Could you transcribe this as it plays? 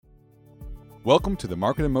Welcome to the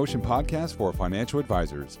Market in Motion podcast for financial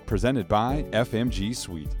advisors, presented by FMG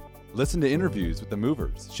Suite. Listen to interviews with the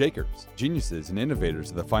movers, shakers, geniuses, and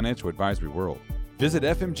innovators of the financial advisory world. Visit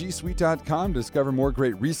fmgsuite.com to discover more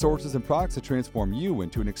great resources and products to transform you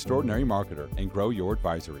into an extraordinary marketer and grow your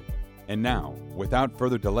advisory. And now, without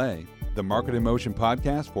further delay, the Market in Motion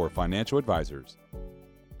podcast for financial advisors.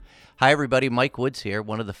 Hi everybody, Mike Woods here,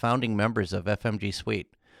 one of the founding members of FMG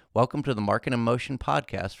Suite. Welcome to the Market in Motion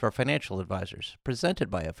podcast for financial advisors,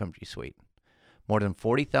 presented by FMG Suite. More than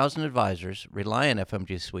 40,000 advisors rely on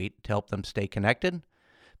FMG Suite to help them stay connected,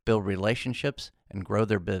 build relationships, and grow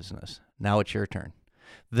their business. Now it's your turn.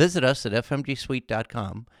 Visit us at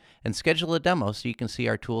fmgsuite.com and schedule a demo so you can see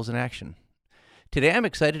our tools in action. Today I'm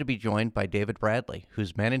excited to be joined by David Bradley,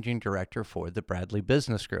 who's Managing Director for the Bradley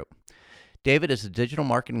Business Group. David is a digital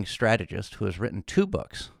marketing strategist who has written 2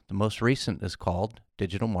 books. The most recent is called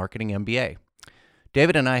Digital Marketing MBA.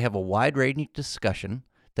 David and I have a wide-ranging discussion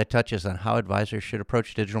that touches on how advisors should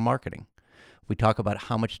approach digital marketing. We talk about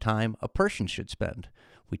how much time a person should spend.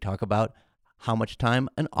 We talk about how much time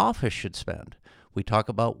an office should spend. We talk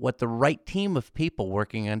about what the right team of people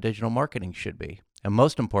working on digital marketing should be. And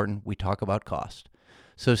most important, we talk about cost.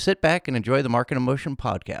 So sit back and enjoy the Market in Motion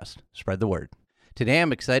podcast. Spread the word. Today,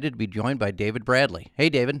 I'm excited to be joined by David Bradley. Hey,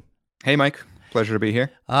 David. Hey, Mike. Pleasure to be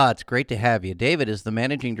here. It's great to have you. David is the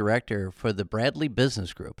Managing Director for the Bradley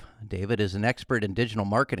Business Group. David is an expert in digital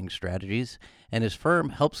marketing strategies, and his firm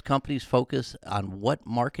helps companies focus on what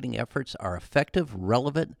marketing efforts are effective,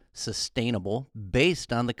 relevant, sustainable,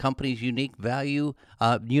 based on the company's unique value,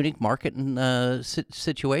 unique market and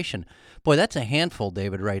situation. Boy, that's a handful,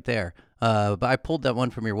 David, right there. But I pulled that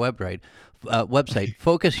one from your website.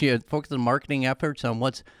 Focus on marketing efforts on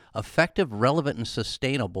what's effective, relevant, and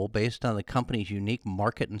sustainable based on the company's unique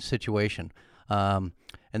market and situation. And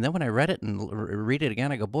then when I read it and read it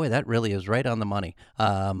again, I go, boy, that really is right on the money.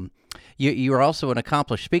 You are also an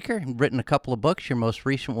accomplished speaker, written a couple of books. Your most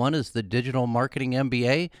recent one is the Digital Marketing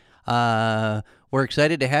MBA. We're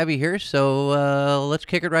excited to have you here, so let's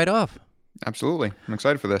kick it right off. Absolutely. I'm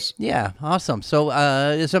excited for this. Yeah, awesome. So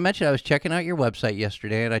as I mentioned, I was checking out your website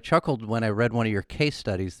yesterday, and I chuckled when I read one of your case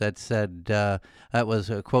studies that said, that was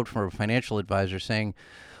a quote from a financial advisor saying,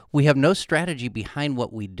 "We have no strategy behind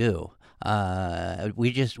what we do.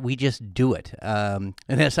 We just do it." And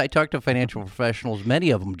as I talk to financial professionals, many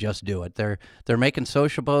of them just do it. They're making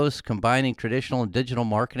social posts, combining traditional and digital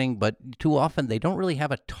marketing, but too often they don't really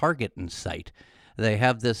have a target in sight. They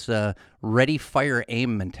have this ready, fire,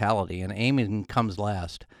 aim mentality, and aiming comes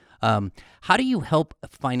last. How do you help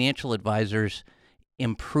financial advisors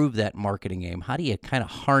improve that marketing aim? How do you kind of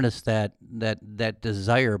harness that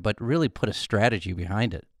desire, but really put a strategy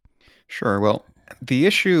behind it? Sure. Well, the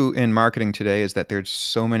issue in marketing today is that there's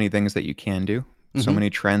so many things that you can do, so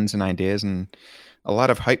many trends and ideas, and a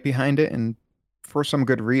lot of hype behind it, and for some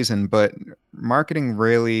good reason. But marketing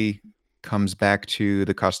really comes back to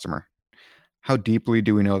the customer. How deeply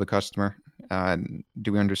do we know the customer?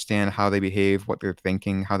 Do we understand how they behave, what they're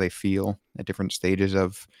thinking, how they feel at different stages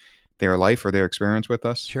of their life or their experience with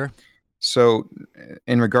us? Sure. So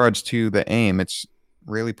in regards to the aim, it's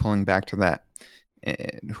really pulling back to that.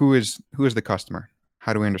 Who is the customer?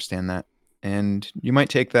 How do we understand that? And you might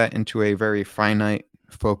take that into a very finite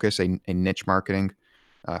focus, a niche marketing.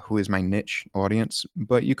 Who is my niche audience?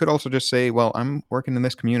 But you could also just say, well, I'm working in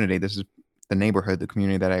this community. This is the neighborhood, the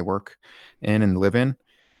community that I work in and live in,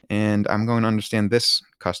 and I'm going to understand this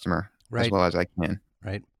customer as well as I can.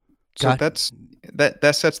 Right. So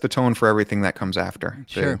that sets the tone for everything that comes after.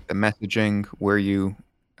 Sure. The messaging, where you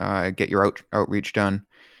get your outreach done,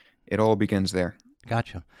 it all begins there.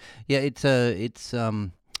 Gotcha. Yeah, it's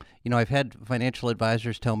I've had financial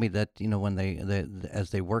advisors tell me that when they as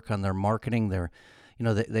they work on their marketing,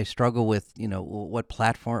 they struggle with, what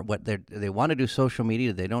platform, they want to do social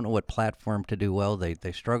media. They don't know what platform to do well.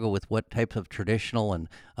 They struggle with what type of traditional and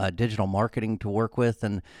digital marketing to work with.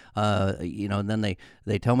 And, then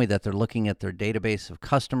they tell me that they're looking at their database of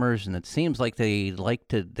customers, and it seems like they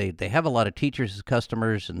have a lot of teachers as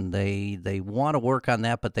customers, and they want to work on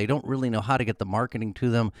that, but they don't really know how to get the marketing to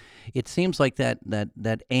them. It seems like that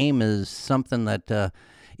aim is something that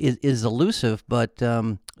is elusive, but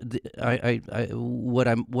what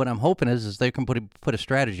I'm hoping is they can put a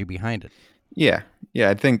strategy behind it. Yeah.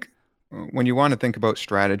 I think when you want to think about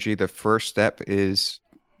strategy, the first step is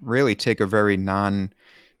really take a very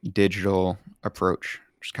non-digital approach.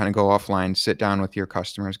 Just kind of go offline, sit down with your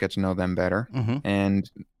customers, get to know them better. And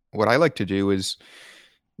what I like to do is,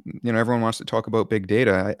 everyone wants to talk about big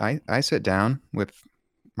data. I sit down with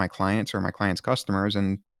my clients or my clients' customers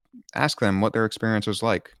and ask them what their experience was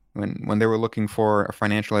like. when they were looking for a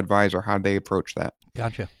financial advisor, how'd they approach that?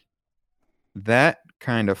 Gotcha. That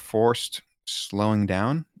kind of forced slowing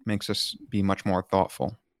down makes us be much more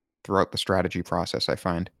thoughtful throughout the strategy process, I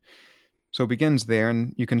find. So it begins there,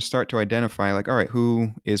 and you can start to identify, like, all right,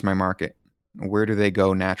 who is my market? Where do they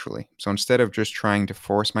go naturally? So instead of just trying to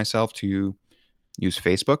force myself to use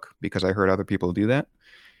Facebook because I heard other people do that,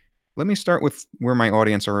 let me start with where my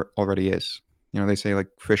audience already is. They say, like,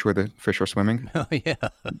 fish where the fish are swimming. Oh, yeah.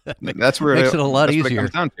 That's where Makes it a lot that's what it easier.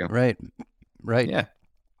 comes down to. Right. Yeah.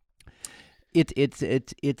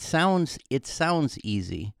 It sounds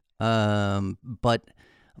easy, but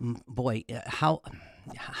boy, how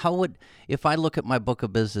would, if I look at my book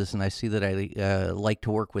of business and I see that I like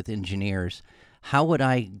to work with engineers, how would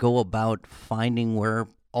I go about finding where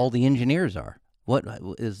all the engineers are? What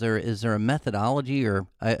is there a methodology, or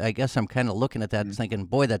I guess I'm kind of looking at that and thinking,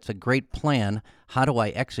 boy, that's a great plan. How do I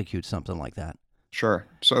execute something like that? Sure.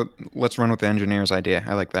 So let's run with the engineers idea.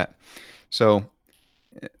 I like that. So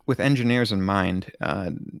with engineers in mind,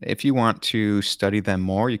 if you want to study them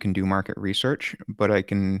more, you can do market research. But I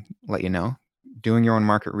can let you know, doing your own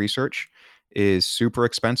market research is super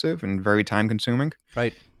expensive and very time consuming.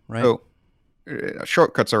 Right. So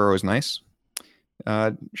shortcuts are always nice.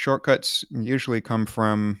 Shortcuts usually come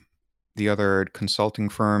from the other consulting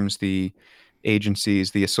firms, the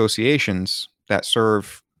agencies, the associations that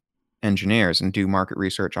serve engineers and do market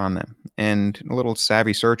research on them. And a little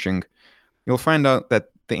savvy searching, you'll find out that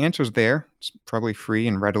the answer's there. It's probably free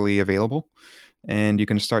and readily available. And you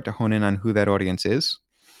can start to hone in on who that audience is.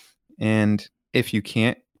 And if you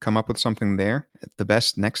can't come up with something there, the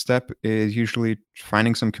best next step is usually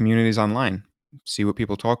finding some communities online, see what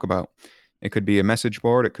people talk about. It could be a message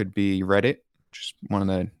board. It could be Reddit, just one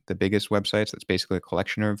of the biggest websites that's basically a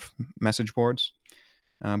collection of message boards.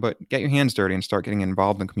 But get your hands dirty and start getting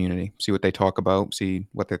involved in the community. See what they talk about, see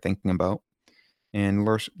what they're thinking about, and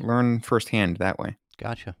learn firsthand that way.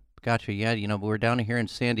 Gotcha. Yeah, we're down here in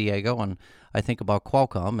San Diego, and I think about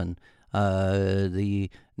Qualcomm and the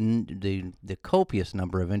copious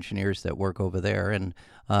number of engineers that work over there, and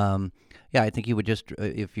yeah, I think you would just,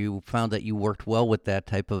 if you found that you worked well with that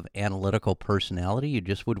type of analytical personality, you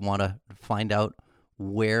just would want to find out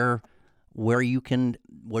where you can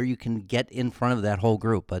get in front of that whole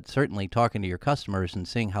group. But certainly talking to your customers and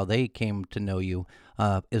seeing how they came to know you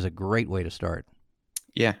is a great way to start.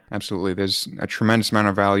 Yeah, absolutely. There's a tremendous amount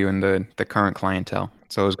of value in the current clientele.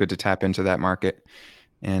 It's always good to tap into that market.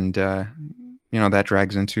 And, that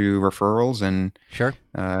drags into referrals and Sure.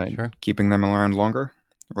 keeping them around longer.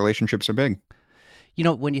 Relationships are big.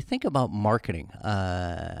 When you think about marketing,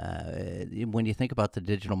 when you think about the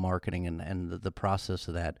digital marketing and the process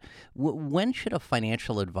of that, when should a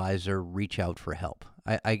financial advisor reach out for help?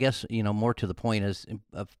 I guess, more to the point is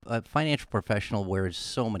a financial professional wears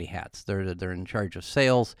so many hats. They're in charge of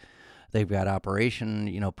sales. They've got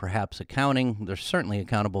operation, perhaps accounting. They're certainly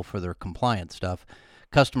accountable for their compliance stuff.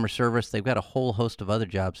 Customer service, they've got a whole host of other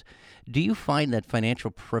jobs. Do you find that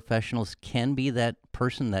financial professionals can be that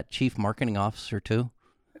person, that chief marketing officer too?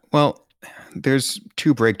 Well, there's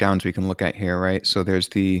two breakdowns we can look at here, right? So there's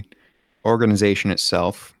the organization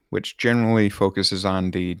itself, which generally focuses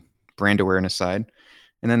on the brand awareness side.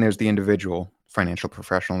 And then there's the individual financial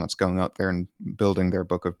professional that's going out there and building their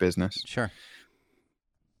book of business. Sure.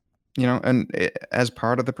 And as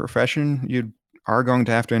part of the profession, you are going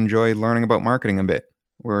to have to enjoy learning about marketing a bit.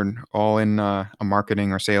 We're all in a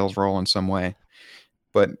marketing or sales role in some way,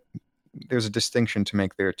 but there's a distinction to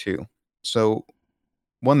make there too. So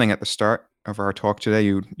one thing at the start of our talk today,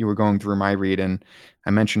 you were going through my read, and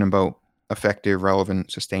I mentioned about effective,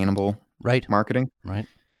 relevant, sustainable marketing. Right.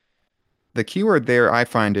 The keyword there I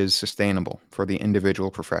find is sustainable for the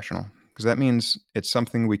individual professional, because that means it's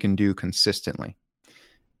something we can do consistently.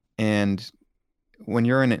 And when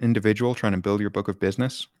you're an individual trying to build your book of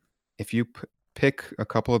business, if you pick a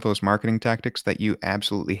couple of those marketing tactics that you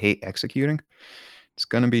absolutely hate executing, it's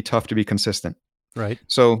going to be tough to be consistent. Right.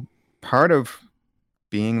 So part of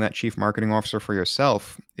being that chief marketing officer for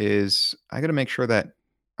yourself is I got to make sure that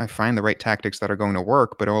I find the right tactics that are going to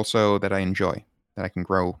work, but also that I enjoy, that I can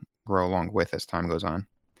grow along with as time goes on.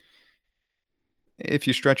 If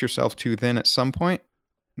you stretch yourself too thin at some point,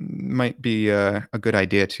 might be a good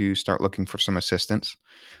idea to start looking for some assistance.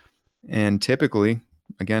 And typically,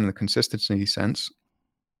 again, in the consistency sense,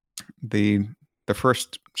 the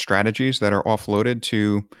first strategies that are offloaded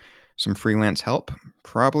to some freelance help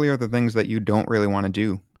probably are the things that you don't really want to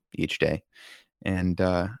do each day. And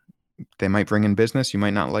they might bring in business. You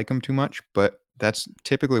might not like them too much, but that's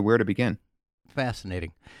typically where to begin.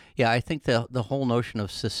 Fascinating. Yeah, I think the whole notion of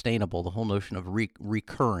sustainable, the whole notion of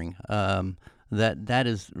recurring, That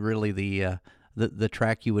is really the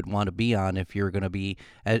track you would want to be on if you're going to be,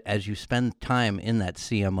 as you spend time in that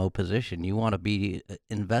CMO position. You want to be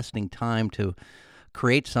investing time to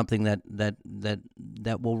create something that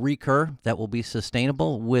will recur, that will be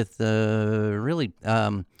sustainable with really.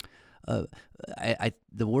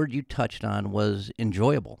 The word you touched on was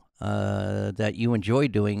enjoyable. That you enjoy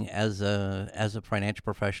doing as a financial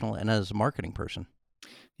professional and as a marketing person.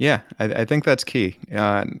 Yeah, I think that's key.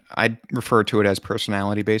 I refer to it as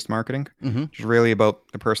personality-based marketing, Mm-hmm. which is really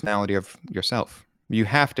about the personality of yourself. You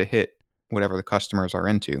have to hit whatever the customers are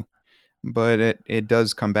into, but it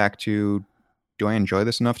does come back to, do I enjoy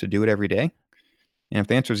this enough to do it every day? And if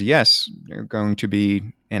the answer is yes, you're going to be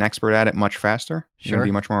an expert at it much faster. You're going to Sure.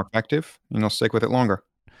 be much more effective, and you'll stick with it longer.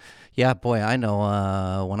 Yeah, boy, I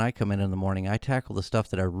know. When I come in the morning, I tackle the stuff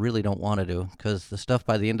that I really don't want to do, because the stuff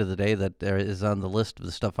by the end of the day that there is on the list of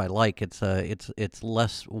the stuff I like, it's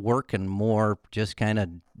less work and more just kind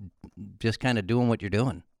of doing what you're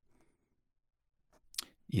doing.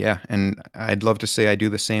 Yeah, and I'd love to say I do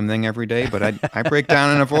the same thing every day, but I break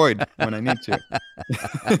down and avoid when I need to.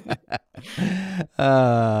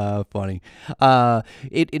 Funny.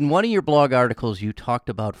 In one of your blog articles, you talked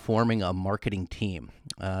about forming a marketing team.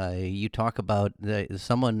 You talk about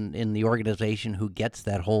someone in the organization who gets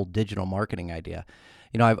that whole digital marketing idea.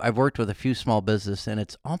 You know, I've worked with a few small business, and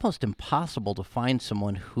it's almost impossible to find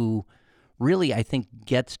someone who really, I think,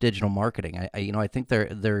 gets digital marketing. I think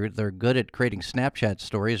they're good at creating Snapchat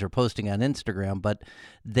stories or posting on Instagram, but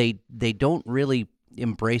they don't really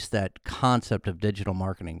embrace that concept of digital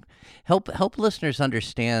marketing. Help listeners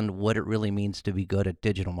understand what it really means to be good at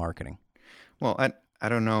digital marketing. Well, I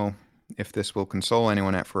don't know if this will console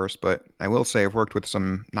anyone at first, but I will say I've worked with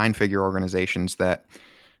some 9-figure organizations that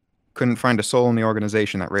couldn't find a soul in the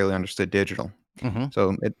organization that really understood digital. Mm-hmm.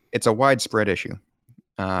 So it's a widespread issue.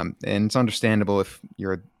 And it's understandable if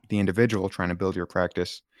you're the individual trying to build your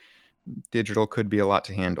practice. Digital could be a lot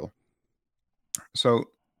to handle. So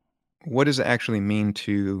what does it actually mean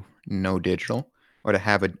to know digital or to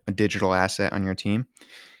have a digital asset on your team?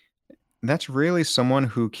 That's really someone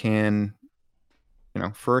who can,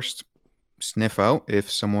 first sniff out if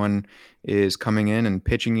someone is coming in and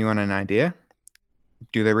pitching you on an idea.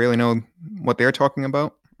 Do they really know what they're talking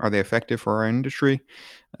about? Are they effective for our industry?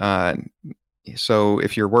 So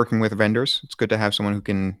if you're working with vendors, it's good to have someone who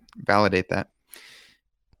can validate that.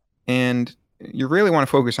 And you really want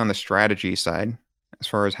to focus on the strategy side as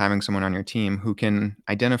far as having someone on your team who can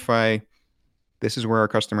identify, this is where our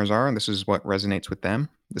customers are, and this is what resonates with them.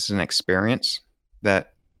 This is an experience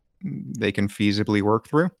that they can feasibly work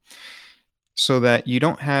through, so that you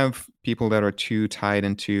don't have people that are too tied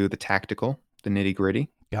into the tactical, the nitty-gritty.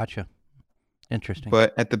 Gotcha. Interesting.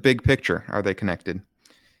 But at the big picture, are they connected?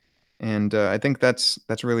 And I think that's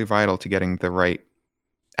really vital to getting the right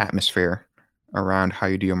atmosphere around how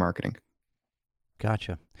you do your marketing.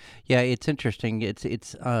 Gotcha. Yeah, it's interesting. It's in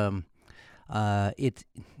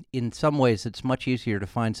some ways it's much easier to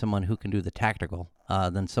find someone who can do the tactical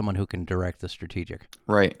than someone who can direct the strategic.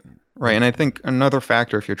 Right. And I think another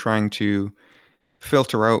factor, if you're trying to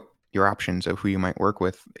filter out your options of who you might work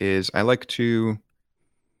with, is I like to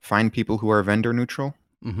find people who are vendor neutral,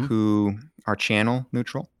 Mm-hmm. who are channel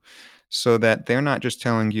neutral, so that they're not just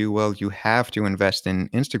telling you, well, you have to invest in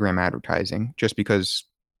Instagram advertising just because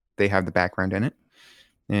they have the background in it.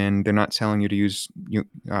 And they're not telling you to use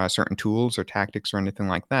certain tools or tactics or anything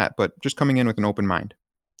like that, but just coming in with an open mind.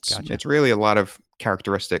 Gotcha. It's really a lot of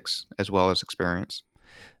characteristics as well as experience.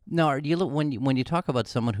 Now, when you talk about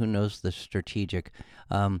someone who knows the strategic,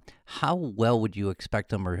 how well would you expect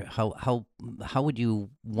them, or how would you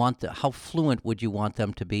want how fluent would you want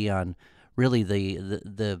them to be on really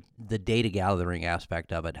the data gathering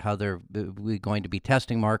aspect of it? How they're going to be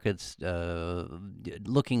testing markets,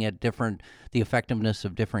 looking at the effectiveness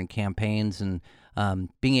of different campaigns, and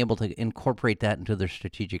being able to incorporate that into their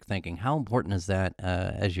strategic thinking. How important is that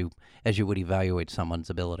as you would evaluate someone's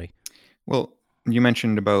ability? Well, you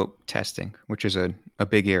mentioned about testing, which is a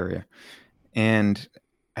big area. And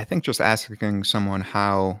I think just asking someone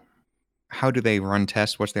how do they run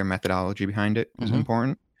tests, what's their methodology behind it, is Mm-hmm.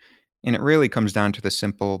 important. And it really comes down to the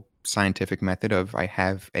simple scientific method of, I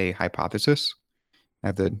have a hypothesis, I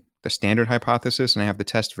have the standard hypothesis, and I have the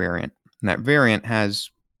test variant. And that variant has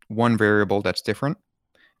one variable that's different,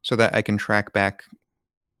 so that I can track back,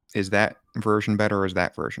 is that version better or is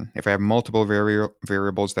that version? If I have multiple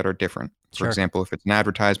variables that are different, for Sure. example, if it's an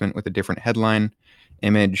advertisement with a different headline,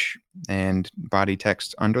 image, and body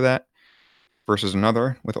text under that, versus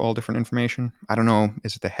another with all different information, I don't know,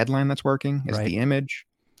 is it the headline that's working? Is it Right. the image?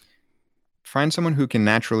 Find someone who can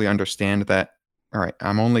naturally understand that all right,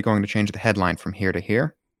 I'm only going to change the headline from here to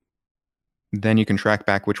here. Then you can track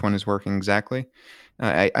back which one is working exactly.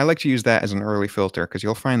 I like to use that as an early filter because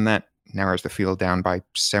you'll find that narrows the field down by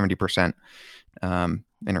 70%. And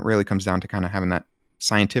it really comes down to kind of having that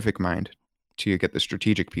scientific mind to get the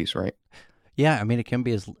strategic piece right. Yeah, I mean, it can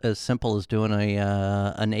be as simple as doing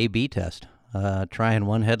an A/B test, trying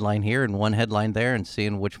one headline here and one headline there, and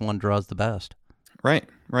seeing which one draws the best. Right.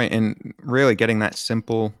 And really getting that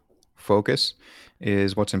simple focus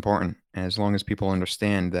is what's important. As long as people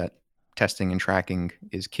understand that testing and tracking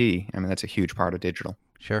is key, I mean, that's a huge part of digital.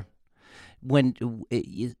 Sure. I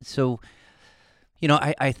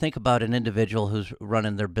think about an individual who's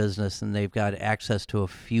running their business and they've got access to a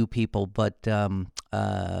few people, but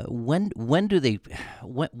when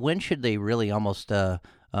should they really almost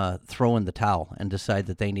throw in the towel and decide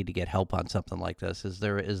that they need to get help on something like this? Is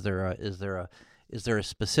there a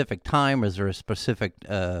specific time? Is there a specific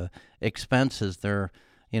expense? Is there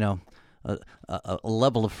a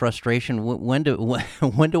level of frustration? When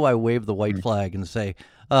do I wave the white flag and say,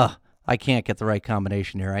 I can't get the right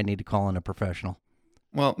combination here. I need to call in a professional.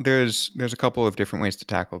 Well, there's a couple of different ways to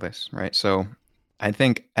tackle this, right? So I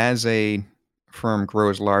think as a firm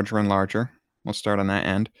grows larger and larger, we'll start on that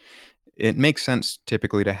end. It makes sense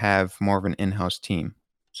typically to have more of an in-house team.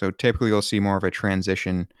 So typically you'll see more of a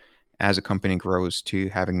transition as a company grows to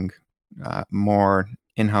having more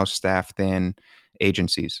in-house staff than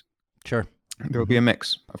agencies. Sure. There'll be a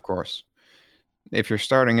mix, of course. If you're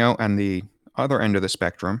starting out on the other end of the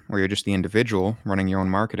spectrum, where you're just the individual running your own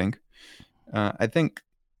marketing, I think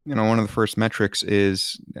one of the first metrics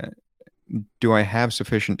is, do I have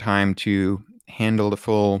sufficient time to handle the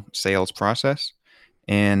full sales process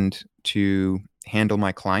and to handle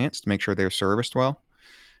my clients to make sure they're serviced well?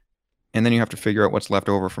 And then you have to figure out what's left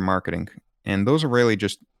over for marketing. And those are really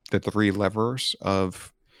just the three levers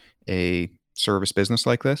of a service business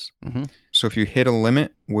like this. Mm-hmm. So if you hit a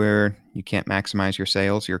limit where you can't maximize your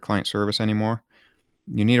sales, your client service anymore,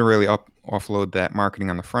 you need to really offload that marketing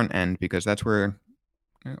on the front end, because that's where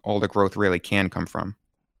all the growth really can come from.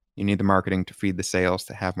 You need the marketing to feed the sales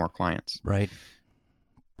to have more clients. Right.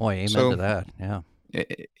 Boy, amen to that. Yeah.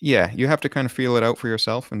 Yeah, you have to kind of feel it out for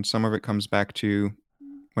yourself. And some of it comes back to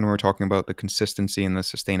when we were talking about the consistency and the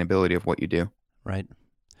sustainability of what you do. Right.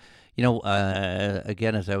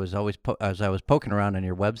 Again, as I was poking around on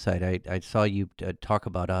your website, I saw you talk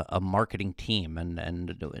about a marketing team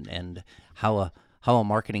and how a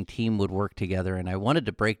marketing team would work together. And I wanted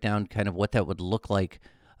to break down kind of what that would look like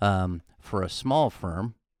for a small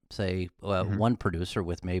firm, say one producer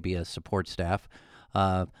with maybe a support staff,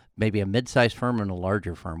 maybe a mid-sized firm and a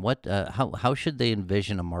larger firm. How should they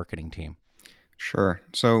envision a marketing team? Sure.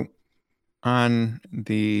 So on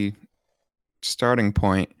the starting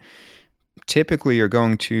point, typically you're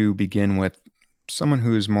going to begin with someone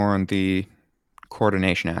who's more on the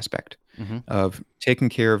coordination aspect of taking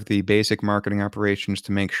care of the basic marketing operations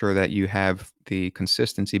to make sure that you have the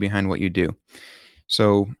consistency behind what you do.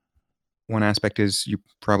 So one aspect is you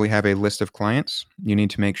probably have a list of clients. You need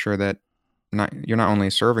to make sure that you're not only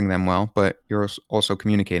serving them well, but you're also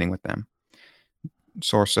communicating with them.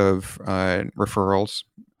 Source of referrals,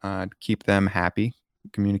 keep them happy,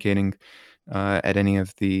 communicating at any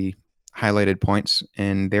of the highlighted points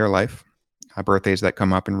in their life, birthdays that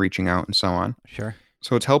come up and reaching out and so on. Sure.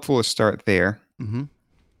 So it's helpful to start there. Mm-hmm.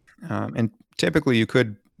 And typically you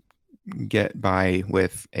could get by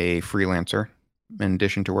with a freelancer in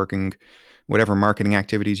addition to working whatever marketing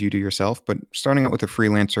activities you do yourself, but starting out with a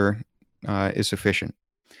freelancer is sufficient.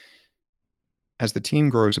 As the team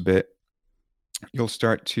grows a bit, you'll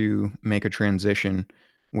start to make a transition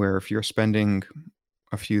where if you're spending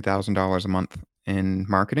a few $1,000s a month in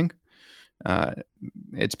marketing,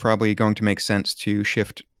 it's probably going to make sense to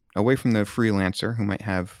shift away from the freelancer who might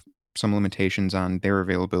have some limitations on their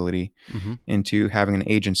availability into having an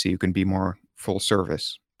agency who can be more full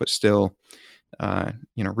service, but still,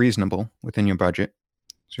 reasonable within your budget.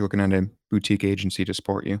 So you're looking at a boutique agency to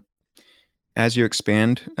support you. As you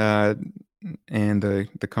expand and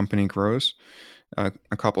the company grows, a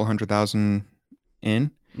couple $100,000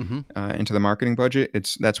 into the marketing budget,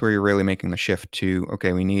 that's where you're really making the shift to,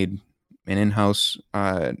 okay, we need an in-house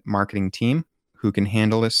marketing team who can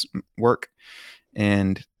handle this work.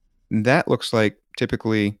 And that looks like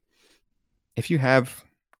typically if you have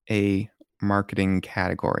a marketing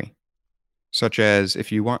category, such as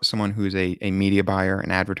if you want someone who's a media buyer,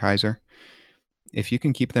 an advertiser, if you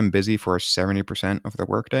can keep them busy for 70% of their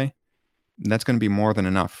workday, that's going to be more than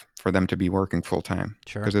enough for them to be working full time.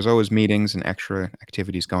 Sure. Because there's always meetings and extra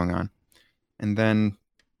activities going on. And then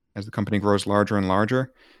as the company grows larger and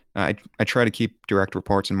larger, I try to keep direct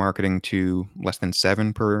reports in marketing to less than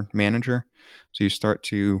 7 per manager. So you start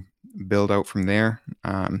to build out from there.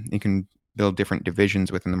 You can build different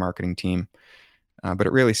divisions within the marketing team, but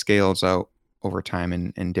it really scales out over time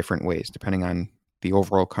in different ways, depending on the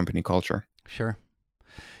overall company culture. Sure.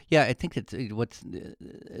 Yeah, I think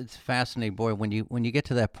it's fascinating, boy, when you get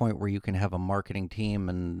to that point where you can have a marketing team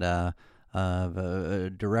and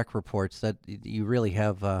direct reports, that you really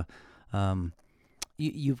have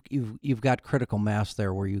you've got critical mass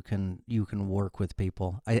there where you can work with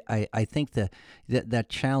people. I think that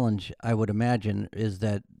challenge, I would imagine, is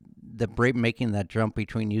that making that jump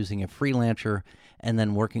between using a freelancer and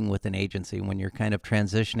then working with an agency when you're kind of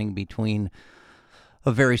transitioning between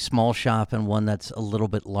a very small shop and one that's a little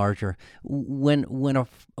bit larger. When a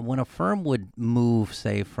firm would move,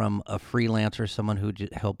 say, from a freelancer, someone who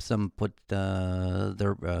helps them put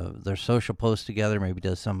their social posts together, maybe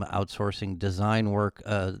does some outsourcing design work,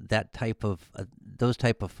 those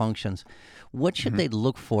type of functions, what should they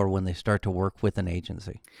look for when they start to work with an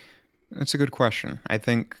agency? That's a good question. I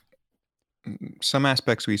think some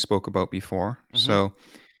aspects we spoke about before. So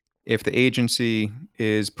if the agency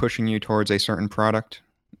is pushing you towards a certain product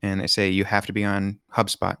and they say you have to be on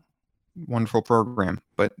HubSpot, wonderful program,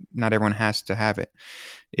 but not everyone has to have it.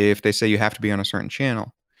 If they say you have to be on a certain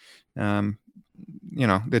channel,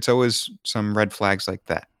 it's always some red flags like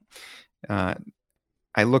that.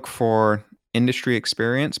 I look for industry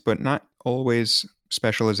experience, but not always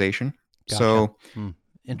specialization. Gotcha. So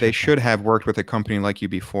they Interesting. should have worked with a company like you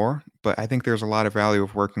before, but I think there's a lot of value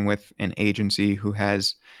of working with an agency who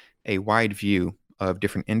has a wide view of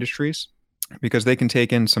different industries, because they can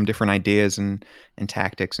take in some different ideas and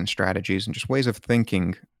tactics and strategies and just ways of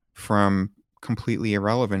thinking from completely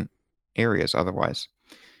irrelevant areas otherwise.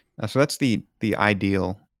 So that's the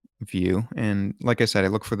ideal view. And like I said, I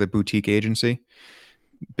look for the boutique agency,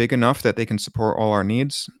 big enough that they can support all our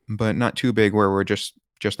needs, but not too big where we're just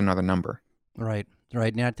another number. Right.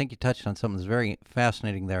 Now, I think you touched on something that's very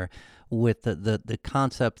fascinating there, with the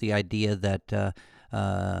concept, the idea that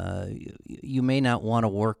you may not want to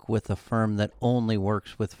work with a firm that only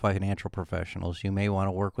works with financial professionals. You may want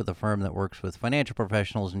to work with a firm that works with financial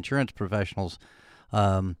professionals, insurance professionals,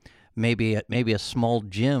 maybe a small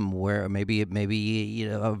gym where maybe a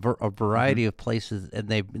variety of places, and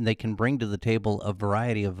they can bring to the table a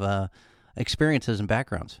variety of experiences and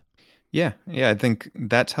backgrounds. Yeah, I think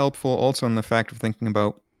that's helpful also in the fact of thinking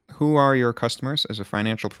about who are your customers as a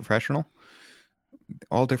financial professional.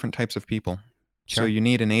 All different types of people. So Sure. you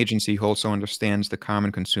need an agency who also understands the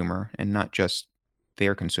common consumer and not just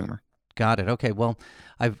their consumer. Got it. Okay. Well,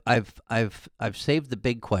 I've saved the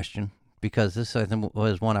big question, because this, I think,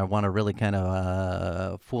 was one I want to really kind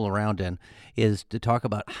of fool around in, is to talk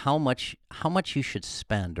about how much you should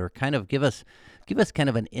spend, or kind of give us kind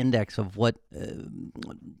of an index of what a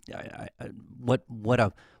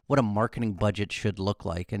marketing budget should look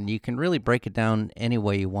like. And you can really break it down any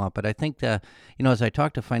way you want. But I think as I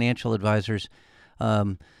talk to financial advisors,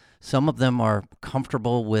 some of them are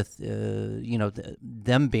comfortable with,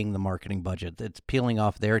 them being the marketing budget. It's peeling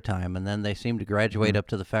off their time, and then they seem to graduate up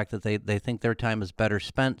to the fact that they think their time is better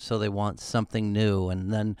spent, so they want something new.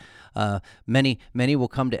 And then many will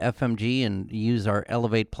come to FMG and use our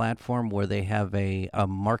Elevate platform, where they have a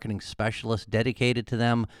marketing specialist dedicated to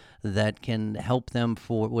them that can help them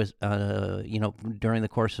during the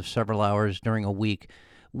course of several hours during a week.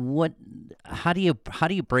 How do you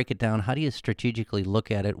break it down? How do you strategically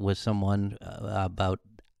look at it with someone about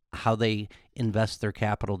how they invest their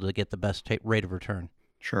capital to get the best rate of return?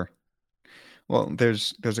 Sure. Well,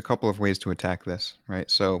 there's a couple of ways to attack this, right?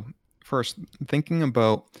 So first, thinking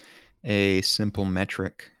about a simple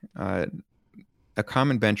metric, a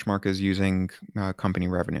common benchmark is using company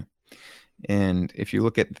revenue. And if you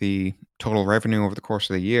look at the total revenue over the course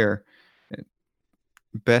of the year,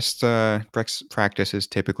 best practice is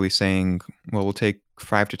typically saying, well, we'll take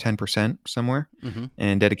 5 to 10% somewhere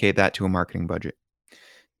and dedicate that to a marketing budget.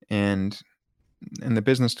 And in the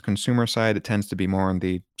business to consumer side, it tends to be more in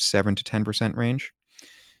the 7 to 10% range.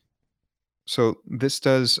 So this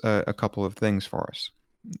does a couple of things for us.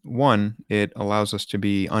 One, it allows us to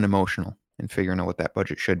be unemotional in figuring out what that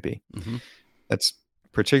budget should be. That's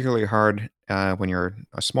particularly hard when you're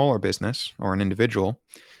a smaller business or an individual,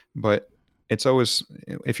 but it's always,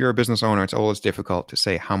 if you're a business owner, it's always difficult to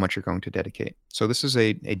say how much you're going to dedicate. So this is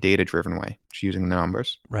a data-driven way, just using the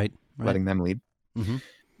numbers, right. letting them lead.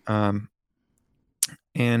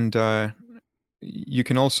 And you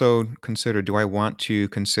can also consider, do I want to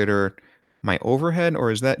consider my overhead,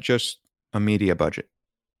 or is that just a media budget?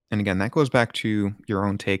 And again, that goes back to your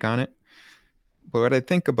own take on it. But what I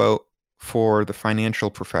think about for the financial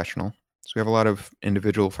professional. So we have a lot of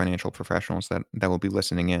individual financial professionals that will be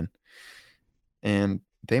listening in, and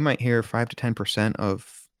they might hear 5 to 10%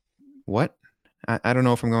 of what? I don't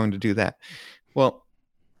know if I'm going to do that. Well,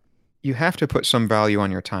 you have to put some value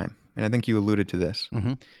on your time, and I think you alluded to this.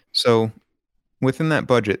 Mm-hmm. So within that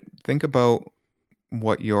budget, think about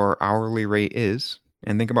what your hourly rate is,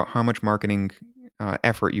 and think about how much marketing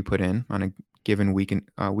effort you put in on a given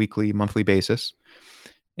weekly, monthly basis,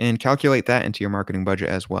 and calculate that into your marketing budget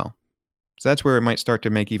as well. So that's where it might start to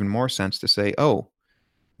make even more sense to say, oh,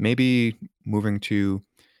 maybe moving to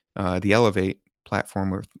the Elevate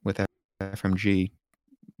platform with FMG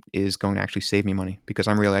is going to actually save me money because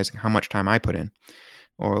I'm realizing how much time I put in.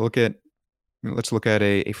 Or let's look at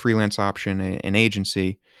a freelance option, an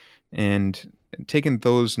agency, and taking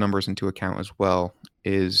those numbers into account as well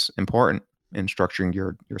is important in structuring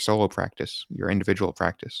your solo practice, your individual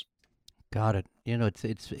practice. Got it.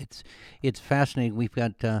 It's fascinating. We've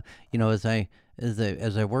got as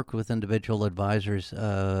I work with individual advisors,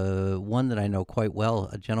 one that I know quite well,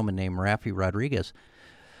 a gentleman named Rafi Rodriguez.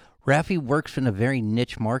 Rafi works in a very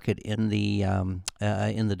niche market in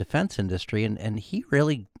the defense industry, and he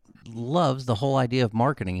really loves the whole idea of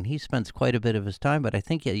marketing, and he spends quite a bit of his time. But I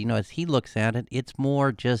think as he looks at it, it's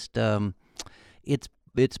more just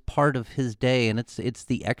it's part of his day, and it's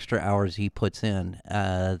the extra hours he puts in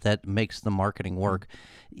that makes the marketing work.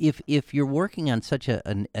 If you're working on such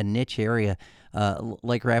a niche area,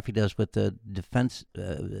 like Rafi does with the defense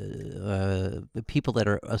people that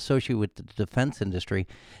are associated with the defense industry,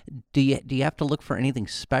 do you have to look for anything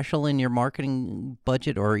special in your marketing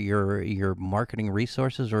budget or your marketing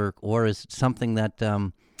resources, or is it something that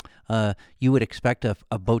you would expect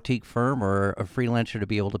a boutique firm or a freelancer to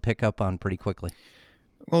be able to pick up on pretty quickly?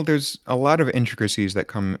 Well, there's a lot of intricacies that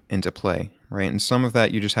come into play, right? And some of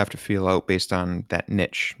that you just have to feel out based on that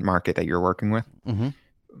niche market that you're working with. Mm-hmm.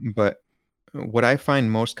 But what I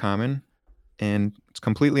find most common, and it's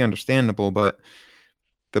completely understandable, but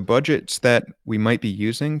the budgets that we might be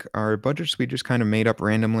using are budgets we just kind of made up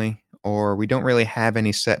randomly, or we don't really have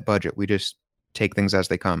any set budget. We just take things as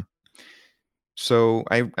they come. So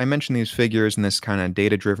I mention these figures in this kind of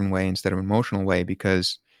data-driven way instead of emotional way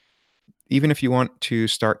because even if you want to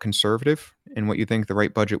start conservative in what you think the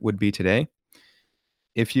right budget would be today,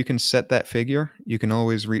 if you can set that figure, you can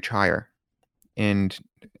always reach higher. And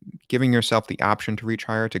giving yourself the option to reach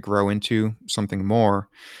higher, to grow into something more,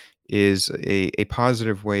 is a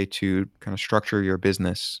positive way to kind of structure your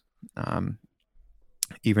business,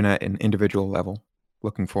 even at an individual level,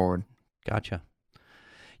 looking forward. Gotcha.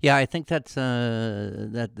 Yeah, I think that's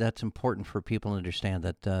that's important for people to understand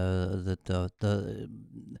that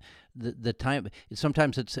the time.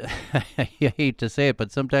 Sometimes it's I hate to say it,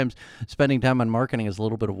 but sometimes spending time on marketing is a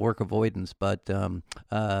little bit of work avoidance. But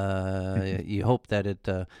you hope that it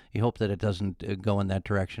doesn't go in that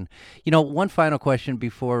direction. One final question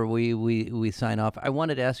before we sign off. I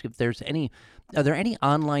wanted to ask if are there any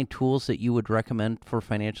online tools that you would recommend for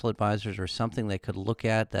financial advisors, or something they could look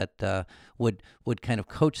at that would kind of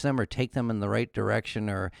coach them or take them in the right direction,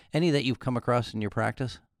 or any that you've come across in your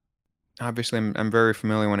practice? Obviously, I'm very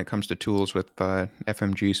familiar when it comes to tools with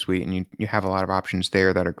FMG Suite, and you have a lot of options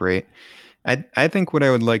there that are great. I think what I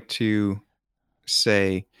would like to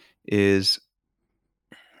say is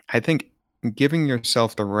I think giving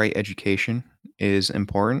yourself the right education is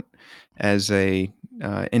important as a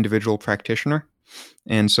individual practitioner.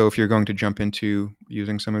 And so if you're going to jump into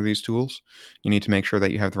using some of these tools, you need to make sure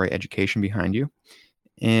that you have the right education behind you.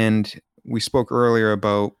 And we spoke earlier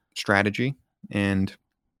about strategy and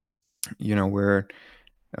where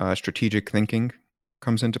strategic thinking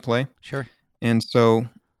comes into play. Sure. And so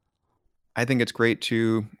I think it's great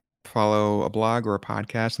to follow a blog or a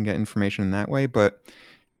podcast and get information in that way, but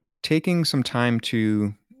taking some time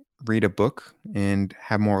to read a book and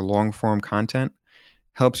have more long form content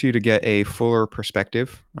helps you to get a fuller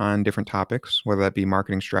perspective on different topics, whether that be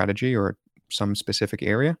marketing strategy or some specific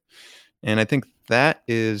area. And I think that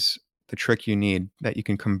is the trick you need, that you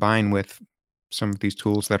can combine with some of these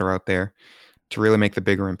tools that are out there to really make the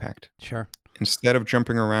bigger impact. Sure. Instead of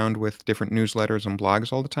jumping around with different newsletters and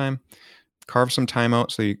blogs all the time, carve some time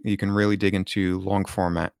out so you can really dig into long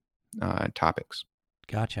format topics.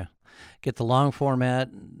 Gotcha. Get the long format,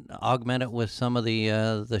 augment it with some of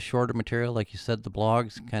the shorter material, like you said, the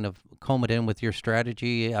blogs, kind of comb it in with your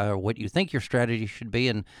strategy, or what you think your strategy should be,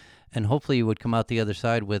 and hopefully you would come out the other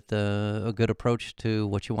side with a good approach to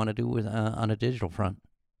what you want to do with on a digital front.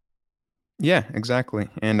 Yeah, exactly.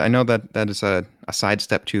 And I know that is a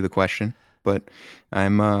sidestep to the question, but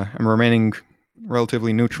I'm remaining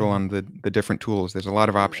relatively neutral on the different tools. There's a lot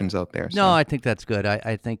of options out there. No, I think that's good.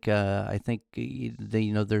 I think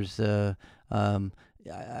there's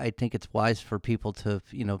I think it's wise for people to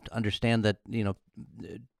to understand that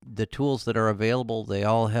the tools that are available, they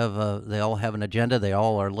all have an agenda. They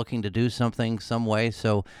all are looking to do something some way.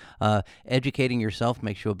 So educating yourself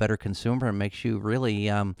makes you a better consumer and makes you really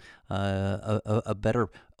will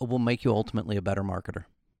make you ultimately a better marketer.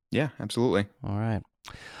 Yeah, absolutely. All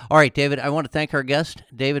right, David, I want to thank our guest,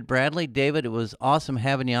 David Bradley. David, it was awesome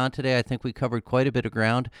having you on today. I think we covered quite a bit of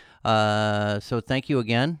ground. So thank you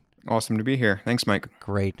again. Awesome to be here. Thanks, Mike.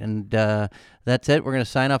 Great. And that's it. We're going to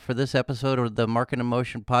sign off for this episode of the Market in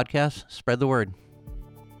Motion podcast. Spread the word.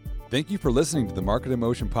 Thank you for listening to the Market in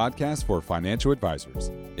Motion podcast for financial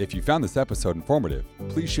advisors. If you found this episode informative,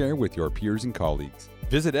 please share with your peers and colleagues.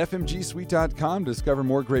 Visit fmgsuite.com to discover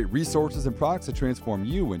more great resources and products to transform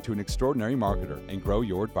you into an extraordinary marketer and grow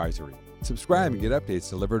your advisory. Subscribe and get updates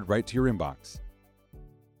delivered right to your inbox.